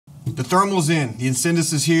The thermal's in. The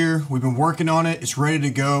Incendis is here. We've been working on it. It's ready to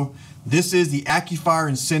go. This is the Accufire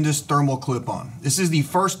Incendis Thermal Clip-On. This is the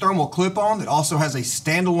first thermal clip-on that also has a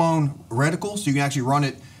standalone reticle, so you can actually run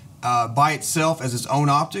it by itself as its own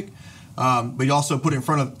optic. But you also put it in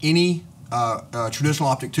front of any traditional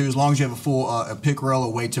optic too, as long as you have a full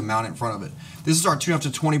Piccarello way to mount it in front of it. This is our 2.5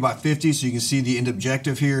 to 20 by 50, so you can see the end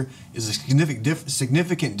objective here is a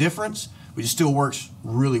significant difference, but it still works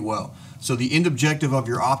really well. So the end objective of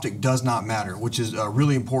your optic does not matter, which is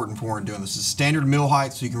really important for when we're doing this. It's standard mill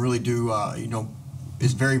height, so you can really do,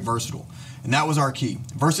 it's very versatile. And that was our key.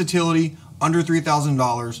 Versatility, under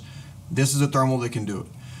 $3,000. This is a thermal that can do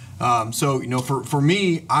it. So, for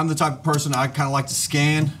me, I'm the type of person I kind of like to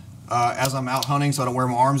scan as I'm out hunting, so I don't wear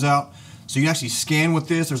my arms out. So you can actually scan with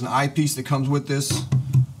this. There's an eyepiece that comes with this.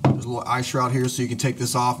 There's a little eye shroud here, so you can take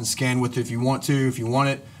this off and scan with it if you want to, if you want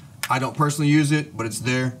it. I don't personally use it, but it's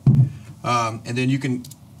there. And then you can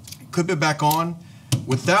clip it back on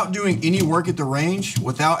without doing any work at the range,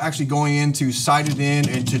 without actually going in to sight it in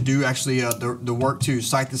and to do actually the work to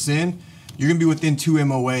sight this in. You're going to be within 2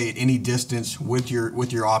 MOA at any distance with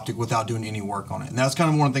your optic without doing any work on it. And that's kind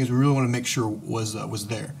of one of the things we really want to make sure was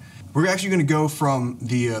there. We're actually going to go from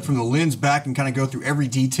the lens back and kind of go through every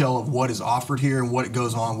detail of what is offered here and what it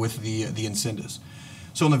goes on with the Incendis.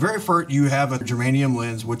 So in the very first, you have a germanium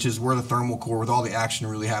lens, which is where the thermal core with all the action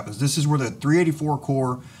really happens. This is where the 384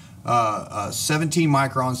 core, 17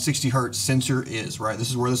 micron, 60 hertz sensor is, right? This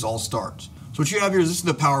is where this all starts. So what you have here is this is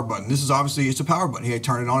the power button. This is obviously, it's a power button. Hey,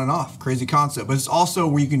 turn it on and off. Crazy concept. But it's also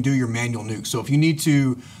where you can do your manual nuke. So if you need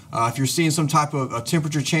to, if you're seeing some type of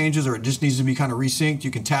temperature changes or it just needs to be kind of resynced,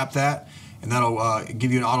 you can tap that and that'll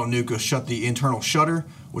give you an auto nuke. It'll shut the internal shutter,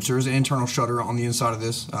 which there is an internal shutter on the inside of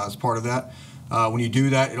this as part of that. When you do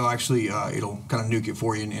that, it'll actually, it'll kind of nuke it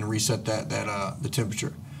for you and reset the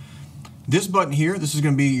temperature. This button here, this is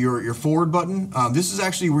going to be your forward button. This is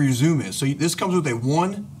actually where your zoom is. So this comes with a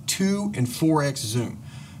 1, 2, and 4x zoom.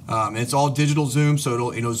 And it's all digital zoom,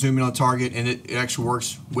 so it'll zoom in on target, and it actually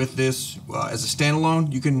works with this as a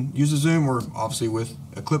standalone. You can use a zoom, or obviously with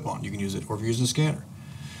a clip-on, you can use it, or if you're using a scanner.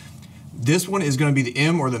 This one is going to be the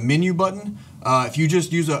M or the menu button. If you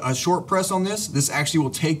just use a short press on this, this actually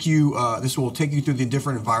will take you. This will take you through the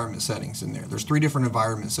different environment settings in there. There's 3 different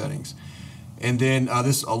environment settings, and then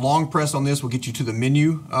a long press on this will get you to the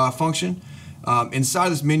menu function. Inside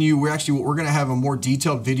this menu, we're going to have a more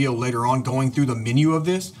detailed video later on going through the menu of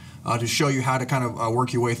this to show you how to kind of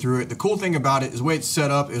work your way through it. The cool thing about it is the way it's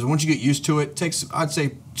set up is once you get used to it, it takes, I'd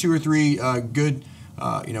say, 2 or 3 good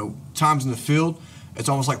times in the field. It's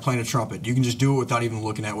almost like playing a trumpet. You can just do it without even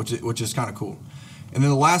looking at it, which is kind of cool. And then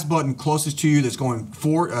the last button closest to you that's going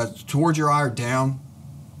towards your eye or down,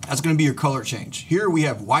 that's going to be your color change. Here we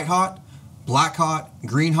have white hot, black hot,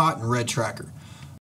 green hot, and red tracker.